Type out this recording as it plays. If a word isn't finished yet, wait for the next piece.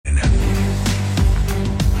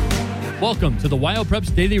Welcome to the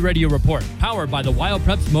WyoPreps Daily Radio Report, powered by the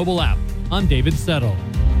WyoPreps mobile app. I'm David Settle.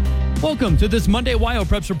 Welcome to this Monday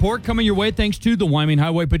WyoPreps Report, coming your way thanks to the Wyoming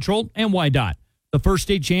Highway Patrol and WYDOT. The first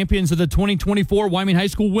state champions of the 2024 Wyoming High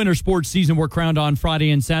School winter sports season were crowned on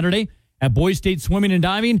Friday and Saturday. At Boys State Swimming and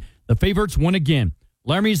Diving, the favorites won again.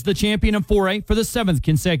 Laramie is the champion in 4A for the 7th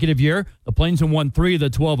consecutive year. The Plains won 3 of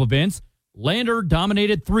the 12 events. Lander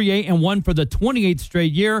dominated 3A and won for the 28th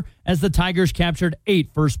straight year as the Tigers captured 8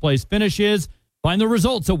 first-place finishes. Find the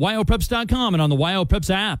results at WyoPreps.com and on the WyoPreps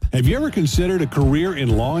app. Have you ever considered a career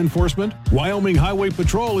in law enforcement? Wyoming Highway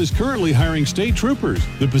Patrol is currently hiring state troopers.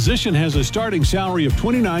 The position has a starting salary of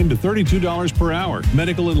 $29 to $32 per hour.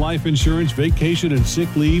 Medical and life insurance, vacation and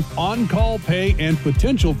sick leave, on-call pay, and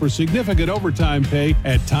potential for significant overtime pay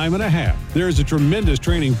at time and a half. There is a tremendous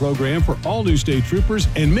training program for all new state troopers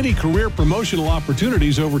and many career promotional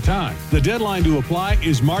opportunities over time. The deadline to apply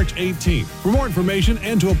is March 18th. For more information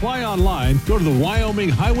and to apply online, go to the Wyoming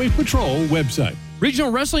Highway Patrol website. Regional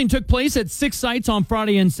wrestling took place at 6 sites on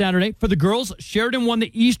Friday and Saturday. For the girls, Sheridan won the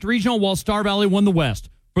East Regional while Star Valley won the West.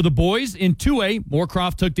 For the boys, in 2A,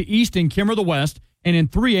 Moorcroft took the East and Kimmer the West. And in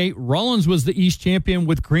 3A, Rollins was the East champion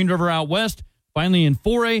with Green River out West. Finally, in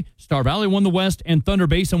 4A, Star Valley won the West and Thunder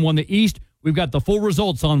Basin won the East. We've got the full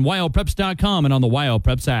results on WyoPreps.com and on the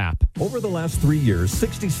WyoPreps app. Over the last 3 years,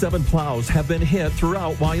 67 plows have been hit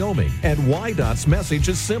throughout Wyoming. And WYDOT's message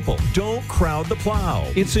is simple. Don't crowd the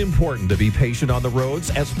plow. It's important to be patient on the roads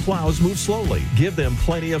as plows move slowly. Give them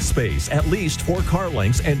plenty of space, at least 4 car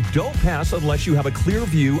lengths, and don't pass unless you have a clear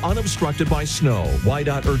view unobstructed by snow.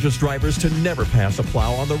 WYDOT urges drivers to never pass a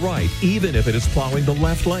plow on the right, even if it is plowing the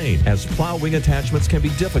left lane, as plow wing attachments can be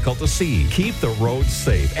difficult to see. Keep the roads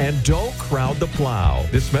safe and don't crowd the plow.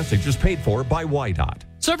 This message is paid for by WYDOT.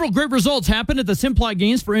 Several great results happened at the Simplot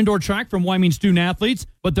Games for indoor track from Wyoming student athletes,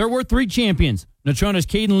 but there were 3 champions. Natrona's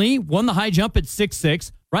Caden Lee won the high jump at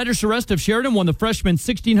 6'6". Ryder Charest of Sheridan won the freshman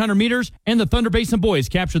 1,600 meters, and the Thunder Basin boys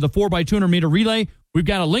captured the 4x200 meter relay. We've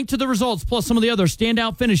got a link to the results plus some of the other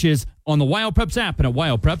standout finishes on the WyoPreps app and at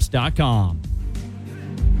WyoPreps.com.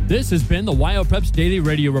 This has been the WyoPreps Daily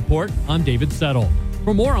Radio Report. I'm David Settle.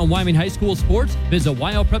 For more on Wyoming High School sports, visit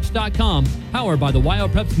WyoPreps.com, powered by the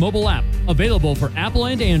WyoPreps mobile app, available for Apple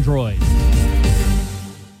and Android.